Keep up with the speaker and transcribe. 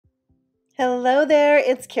Hello there,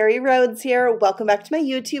 it's Carrie Rhodes here. Welcome back to my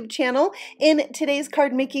YouTube channel. In today's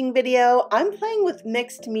card making video, I'm playing with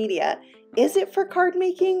mixed media. Is it for card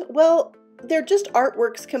making? Well, they're just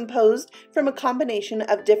artworks composed from a combination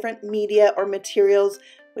of different media or materials,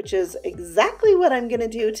 which is exactly what I'm gonna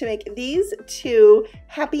do to make these two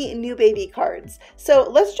happy new baby cards. So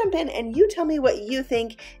let's jump in and you tell me what you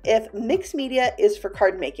think if mixed media is for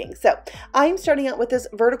card making. So I'm starting out with this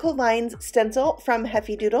vertical lines stencil from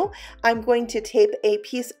Heffy Doodle. I'm going to tape a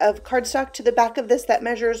piece of cardstock to the back of this that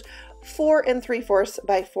measures 4 3/4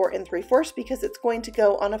 by 4 3/4 because it's going to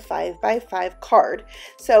go on a 5 by 5 card.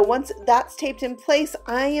 So once that's taped in place,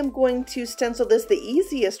 I am going to stencil this the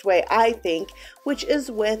easiest way, I think, which is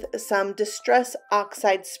with some Distress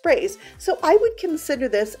Oxide sprays. So I would consider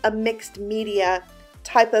this a mixed media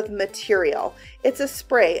type of material. It's a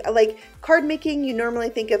spray. Like card making, you normally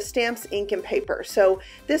think of stamps, ink, and paper. So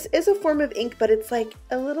this is a form of ink, but it's like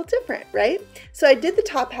a little different, right? So I did the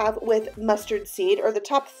top half with mustard seed, or the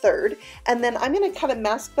top third, and then I'm going to kind of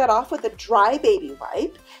mask that off with a dry baby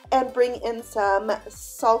wipe and bring in some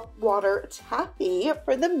Saltwater Taffy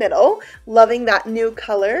for the middle. Loving that new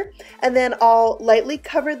color. And then I'll lightly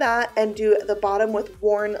cover that and do the bottom with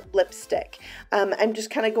worn lipstick. I'm just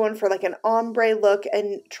kind of going for like an ombre look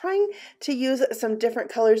and trying to use some different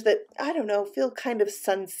colors that, I don't know, feel kind of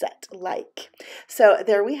sunset-like. So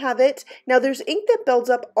there we have it. Now there's ink that builds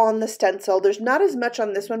up on the stencil. There's not as much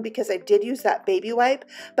on this one because I did use that baby wipe,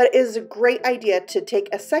 but it is a great idea to take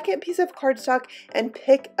a second piece of cardstock and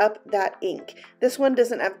pick up that ink. This one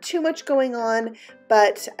doesn't have too much going on,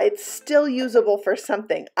 but it's still usable for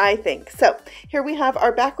something, I think. So here we have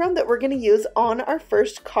our background that we're going to use on our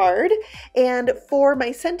first card. And for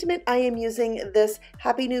my sentiment, I am using this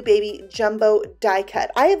Happy New Baby Jumbo die cut.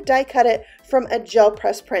 I have die cut it from a gel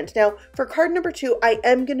press print. Now for card number 2, I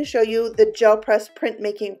am going to show you the gel press print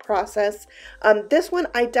making process. This one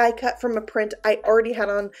I die cut from a print I already had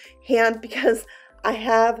on hand because I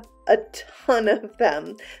have a ton of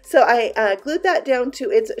them. So I glued that down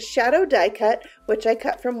to its shadow die cut, which I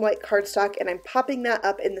cut from white cardstock, and I'm popping that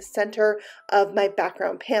up in the center of my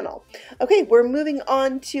background panel. Okay, we're moving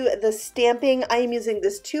on to the stamping. I am using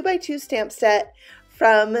this 2x2 stamp set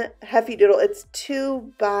from Heffy Doodle. It's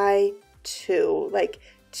 2 by 2, like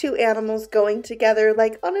two animals going together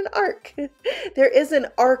like on an arc. There is an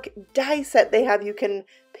arc die set they have you can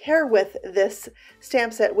pair with this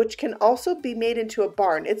stamp set, which can also be made into a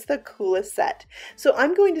barn. It's the coolest set. So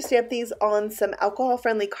I'm going to stamp these on some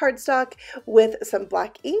alcohol-friendly cardstock with some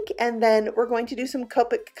black ink, and then we're going to do some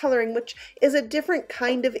Copic coloring, which is a different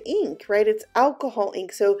kind of ink, right? It's alcohol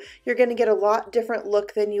ink, so you're going to get a lot different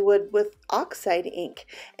look than you would with Oxide ink.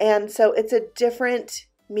 And so it's a different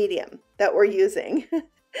medium that we're using.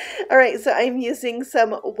 All right, so I'm using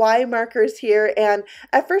some Y markers here, and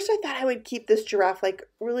at first I thought I would keep this giraffe like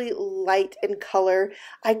really light in color.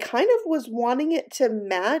 I kind of was wanting it to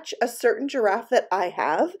match a certain giraffe that I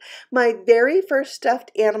have. My very first stuffed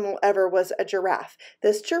animal ever was a giraffe.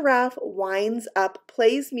 This giraffe winds up,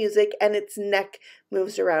 plays music, and its neck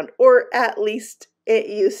moves around, or at least it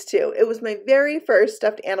used to. It was my very first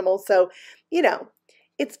stuffed animal, so, you know,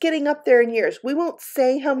 it's getting up there in years. We won't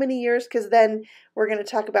say how many years because then we're going to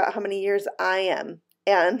talk about how many years I am.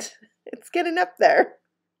 And it's getting up there.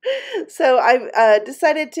 So I've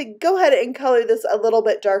decided to go ahead and color this a little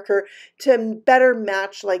bit darker to better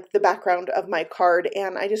match like the background of my card.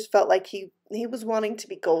 And I just felt like he was wanting to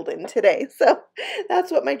be golden today. So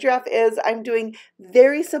that's what my giraffe is. I'm doing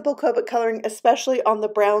very simple Copic coloring, especially on the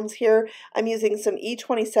browns here. I'm using some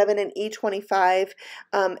E27 and E25.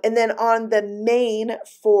 And then on the mane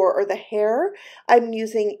or the hair, I'm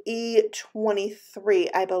using E23,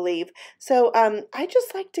 I believe. So I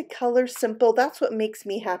just like to color simple. That's what makes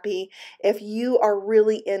me happy. If you are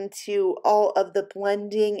really into all of the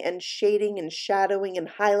blending and shading and shadowing and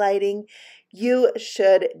highlighting, you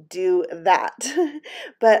should do that.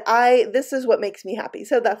 But this is what makes me happy,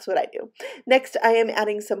 so that's what I do. Next, I am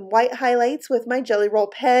adding some white highlights with my Jelly Roll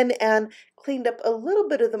pen and cleaned up a little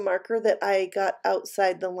bit of the marker that I got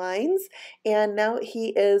outside the lines, and now he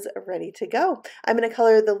is ready to go. I'm going to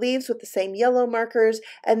color the leaves with the same yellow markers,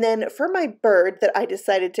 and then for my bird that I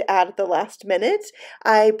decided to add at the last minute,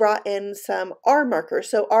 I brought in some R markers,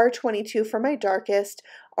 so R22 for my darkest,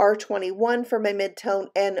 R21 for my midtone,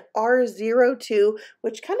 and R02,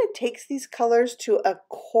 which kind of takes these colors to a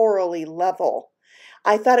corally level.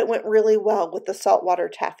 I thought it went really well with the Saltwater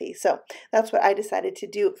Taffy, so that's what I decided to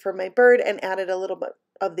do for my bird and added a little bit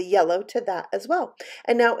of the yellow to that as well.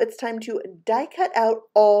 And now it's time to die cut out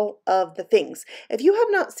all of the things. If you have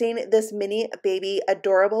not seen this mini baby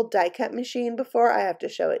adorable die cut machine before, I have to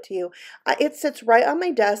show it to you. It sits right on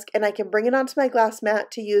my desk and I can bring it onto my glass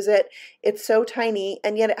mat to use it. It's so tiny,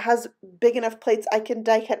 and yet it has big enough plates I can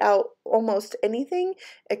die cut out almost anything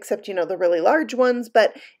except, you know, the really large ones,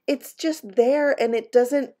 but it's just there and it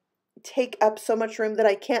doesn't take up so much room that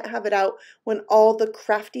I can't have it out when all the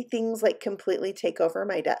crafty things like completely take over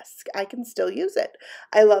my desk. I can still use it.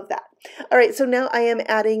 I love that. All right, so now I am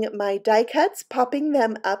adding my die cuts, popping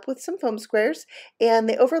them up with some foam squares, and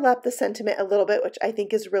they overlap the sentiment a little bit, which I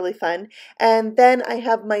think is really fun. And then I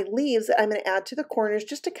have my leaves that I'm going to add to the corners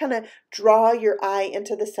just to kind of draw your eye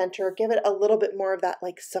into the center, give it a little bit more of that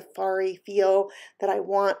like safari feel that I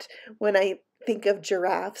want when I think of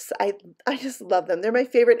giraffes. I just love them. They're my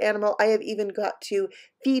favorite animal. I have even got to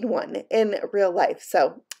feed one in real life,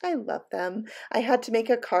 so I love them. I had to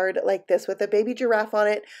make a card like this with a baby giraffe on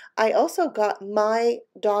it. I also got my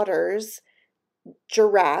daughters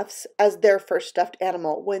giraffes as their first stuffed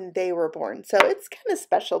animal when they were born, so it's kind of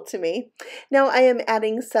special to me. Now I am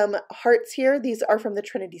adding some hearts here. These are from the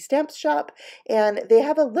Trinity stamp shop, and they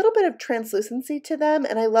have a little bit of translucency to them,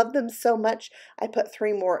 and I love them so much I put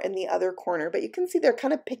 3 more in the other corner, but you can see they're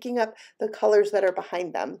kind of picking up the colors that are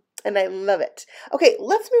behind them, and I love it. Okay,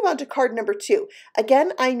 let's move on to card number 2.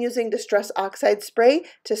 Again, I'm using Distress Oxide spray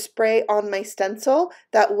to spray on my stencil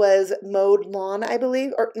that was Mowed Lawn, I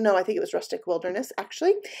believe, or no, I think it was Rustic Wilderness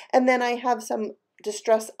actually. And then I have some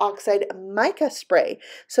Distress Oxide mica spray.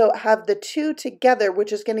 So I have the two together,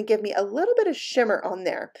 which is going to give me a little bit of shimmer on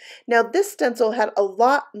there. Now this stencil had a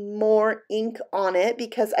lot more ink on it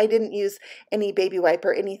because I didn't use any baby wipe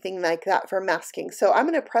or anything like that for masking. So I'm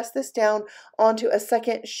going to press this down onto a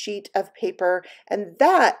second sheet of paper, and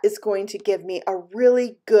that is going to give me a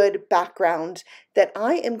really good background that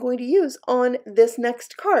I am going to use on this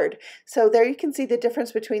next card. So there you can see the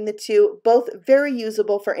difference between the two, both very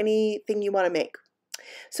usable for anything you want to make.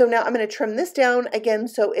 So now I'm going to trim this down again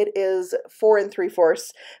so it is 4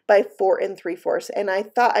 3/4 by 4 3/4. And I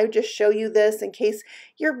thought I would just show you this in case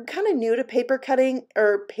you're kind of new to paper cutting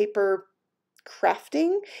or paper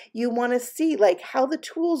crafting. You want to see like how the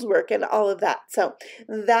tools work and all of that. So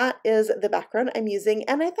that is the background I'm using.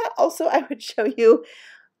 And I thought also I would show you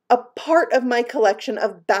a part of my collection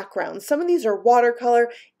of backgrounds. Some of these are watercolor,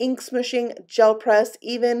 ink smooshing, gel press,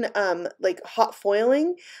 even like hot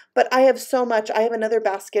foiling, but I have so much. I have another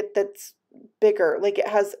basket that's bigger, like it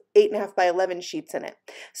has 8.5 by 11 sheets in it.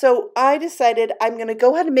 So I decided I'm going to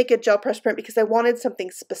go ahead and make a gel press print because I wanted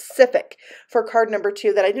something specific for card number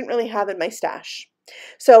 2 that I didn't really have in my stash.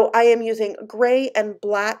 So I am using gray and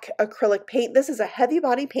black acrylic paint. This is a heavy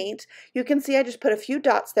body paint. You can see I just put a few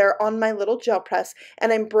dots there on my little gel press,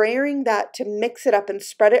 and I'm brayering that to mix it up and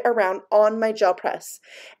spread it around on my gel press.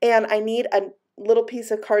 And I need a little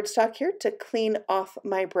piece of cardstock here to clean off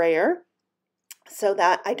my brayer, so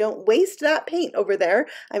that I don't waste that paint over there.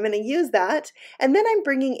 I'm going to use that. And then I'm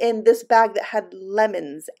bringing in this bag that had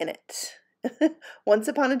lemons in it. Once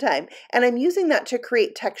upon a time. And I'm using that to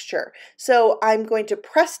create texture. So I'm going to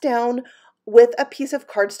press down with a piece of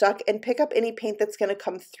cardstock and pick up any paint that's going to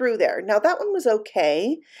come through there. Now that one was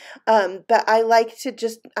okay, but I like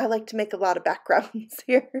to make a lot of backgrounds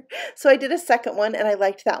here. So I did a second one and I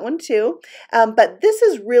liked that one too. But this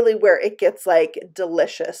is really where it gets like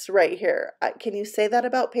delicious right here. Can you say that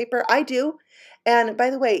about paper? I do. And by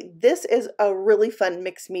the way, this is a really fun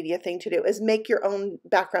mixed media thing to do, is make your own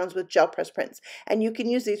backgrounds with gel press prints. And you can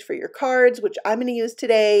use these for your cards, which I'm going to use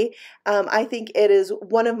today. I think it is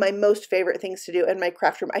one of my most favorite things to do in my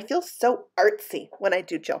craft room. I feel so artsy when I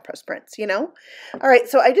do gel press prints, you know? All right,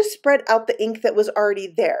 so I just spread out the ink that was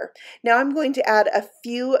already there. Now I'm going to add a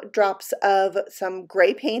few drops of some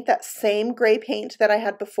gray paint, that same gray paint that I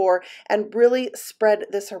had before, and really spread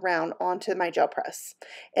this around onto my gel press.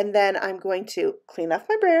 And then I'm going to clean off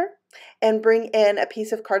my brayer and bring in a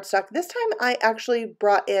piece of cardstock. This time I actually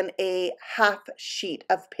brought in a half sheet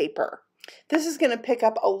of paper. This is going to pick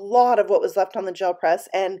up a lot of what was left on the gel press,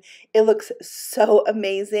 and it looks so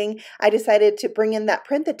amazing. I decided to bring in that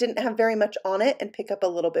print that didn't have very much on it and pick up a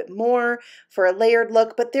little bit more for a layered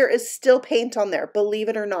look, but there is still paint on there, believe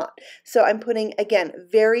it or not. So I'm putting, again,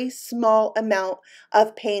 very small amount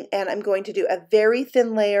of paint, and I'm going to do a very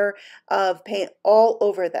thin layer of paint all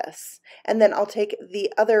over this. And then I'll take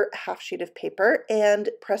the other half sheet of paper and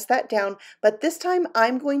press that down, but this time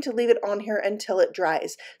I'm going to leave it on here until it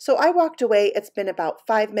dries. So I walk walked away. It's been about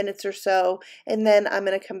 5 minutes or so, and then I'm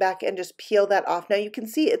going to come back and just peel that off. Now you can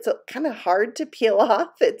see it's kind of hard to peel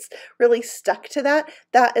off. It's really stuck to that.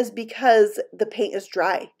 That is because the paint is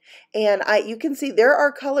dry. And you can see there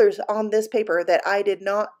are colors on this paper that I did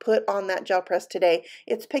not put on that gel press today.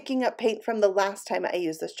 It's picking up paint from the last time I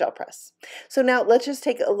used this gel press. So now let's just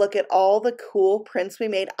take a look at all the cool prints we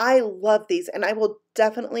made. I love these, and I will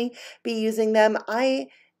definitely be using them.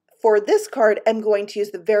 For this card, I'm going to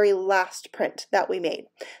use the very last print that we made.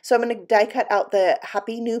 So I'm going to die cut out the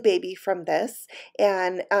happy new baby from this.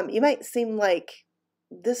 And you might seem like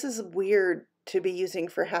this is weird to be using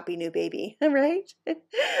for happy new baby, right?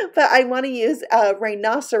 But I want to use a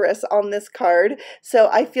rhinoceros on this card. So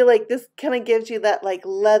I feel like this kind of gives you that like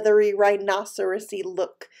leathery rhinoceros-y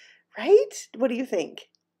look, right? What do you think?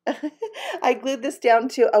 I glued this down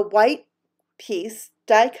to a white piece,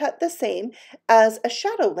 die cut the same as a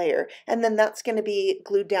shadow layer, and then that's going to be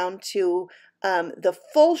glued down to the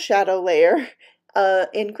full shadow layer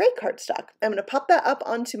in gray cardstock. I'm going to pop that up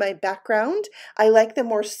onto my background. I like the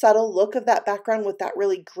more subtle look of that background with that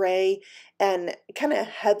really gray and kind of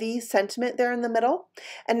heavy sentiment there in the middle.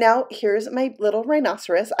 And now here's my little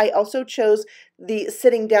rhinoceros. I also chose the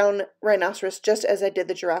sitting down rhinoceros just as I did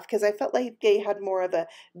the giraffe because I felt like they had more of a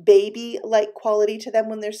baby-like quality to them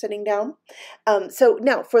when they're sitting down. So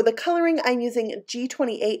now for the coloring, I'm using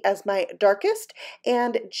G28 as my darkest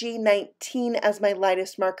and G19 as my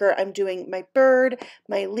lightest marker. I'm doing my bird,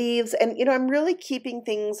 my leaves, and you know, I'm really keeping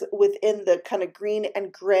things within the kind of green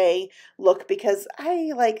and gray look because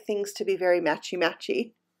I like things to be very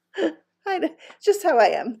matchy-matchy. Just how I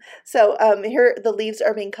am. So here the leaves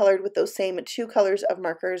are being colored with those same 2 colors of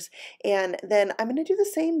markers, and then I'm going to do the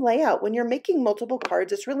same layout. When you're making multiple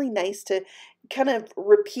cards, it's really nice to kind of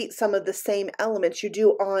repeat some of the same elements you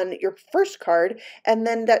do on your first card, and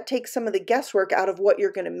then that takes some of the guesswork out of what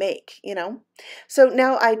you're going to make, you know? So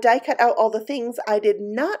now I die cut out all the things. I did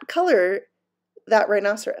not color that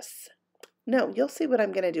rhinoceros. No, you'll see what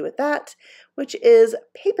I'm going to do with that, which is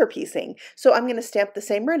paper piecing. So I'm going to stamp the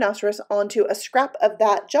same rhinoceros onto a scrap of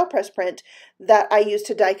that gel press print that I used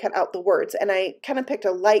to die cut out the words. And I kind of picked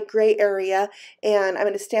a light gray area, and I'm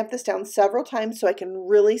going to stamp this down several times so I can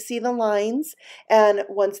really see the lines. And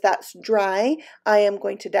once that's dry, I am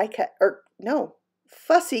going to die cut, or no,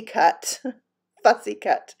 fussy cut, fussy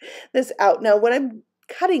cut this out. Now when I'm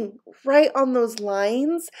cutting right on those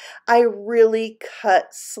lines, I really cut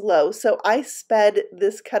slow. So I sped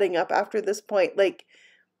this cutting up after this point like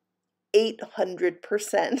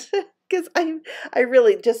 800% because I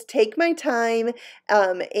really just take my time,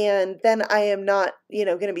 and then I am not, you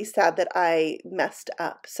know, going to be sad that I messed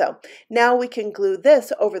up. So now we can glue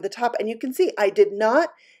this over the top, and you can see I did not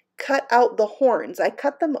cut out the horns. I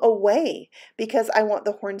cut them away because I want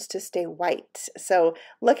the horns to stay white. So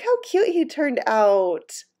look how cute he turned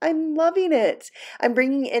out. I'm loving it. I'm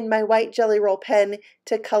bringing in my white Jelly Roll pen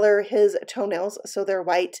to color his toenails so they're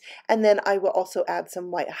white. And then I will also add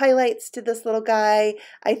some white highlights to this little guy.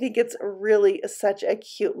 I think it's really such a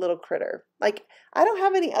cute little critter. Like, I don't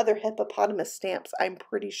have any other hippopotamus stamps, I'm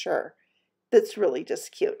pretty sure. That's really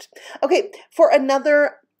just cute. Okay, for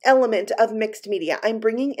another element of mixed media, I'm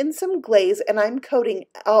bringing in some glaze and I'm coating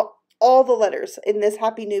all the letters in this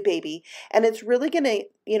happy new baby, and it's really going to,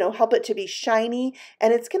 you know, help it to be shiny,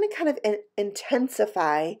 and it's going to kind of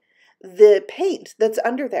intensify the paint that's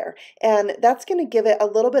under there, and that's going to give it a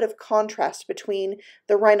little bit of contrast between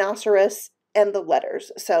the rhinoceros and the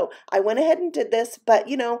letters. So I went ahead and did this, but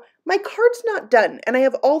you know, my card's not done and I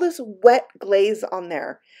have all this wet glaze on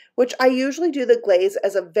there, which I usually do the glaze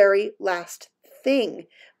as a very last thing,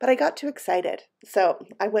 but I got too excited, so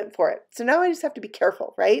I went for it. So now I just have to be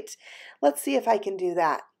careful, right? Let's see if I can do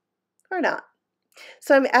that or not.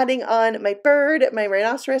 So I'm adding on my bird, my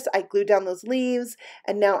rhinoceros. I glued down those leaves,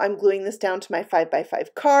 and now I'm gluing this down to my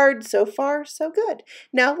 5x5 card. So far, so good.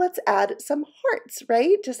 Now let's add some hearts,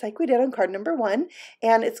 right? Just like we did on card number 1,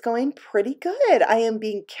 and it's going pretty good. I am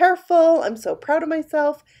being careful. I'm so proud of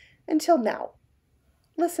myself until now.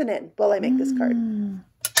 Listen in while I make this card.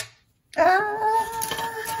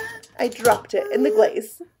 I dropped it in the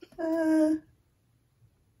glaze. Oh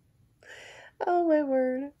my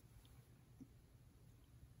word.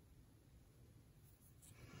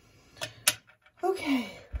 Okay.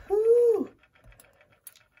 Ooh.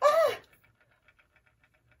 Ah!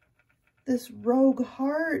 This rogue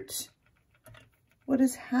heart. What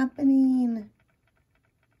is happening?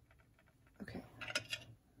 Okay.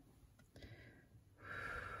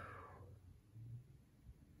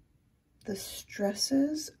 The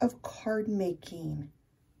stresses of card making.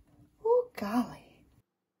 Oh, golly.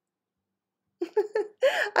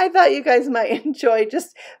 I thought you guys might enjoy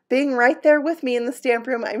just being right there with me in the stamp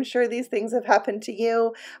room. I'm sure these things have happened to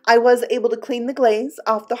you. I was able to clean the glaze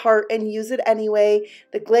off the heart and use it anyway.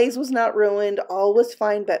 The glaze was not ruined, all was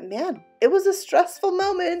fine, but man, it was a stressful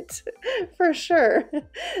moment for sure.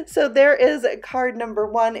 So there is card number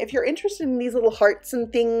 1. If you're interested in these little hearts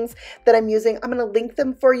and things that I'm using, I'm going to link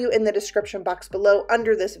them for you in the description box below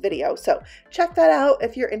under this video. So check that out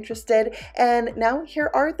if you're interested. And now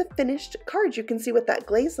here are the finished cards. You can see what that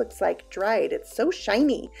glaze looks like dried. It's so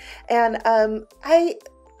shiny. And I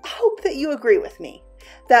hope that you agree with me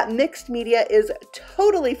that mixed media is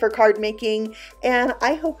totally for card making, and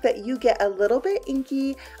I hope that you get a little bit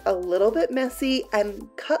inky, a little bit messy, and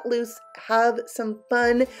cut loose, have some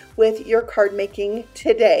fun with your card making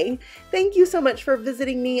today. Thank you so much for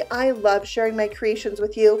visiting me. I love sharing my creations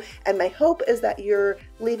with you, and my hope is that you're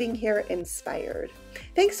leaving here inspired.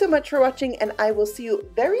 Thanks so much for watching, and I will see you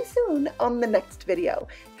very soon on the next video.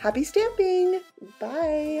 Happy stamping!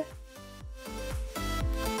 Bye!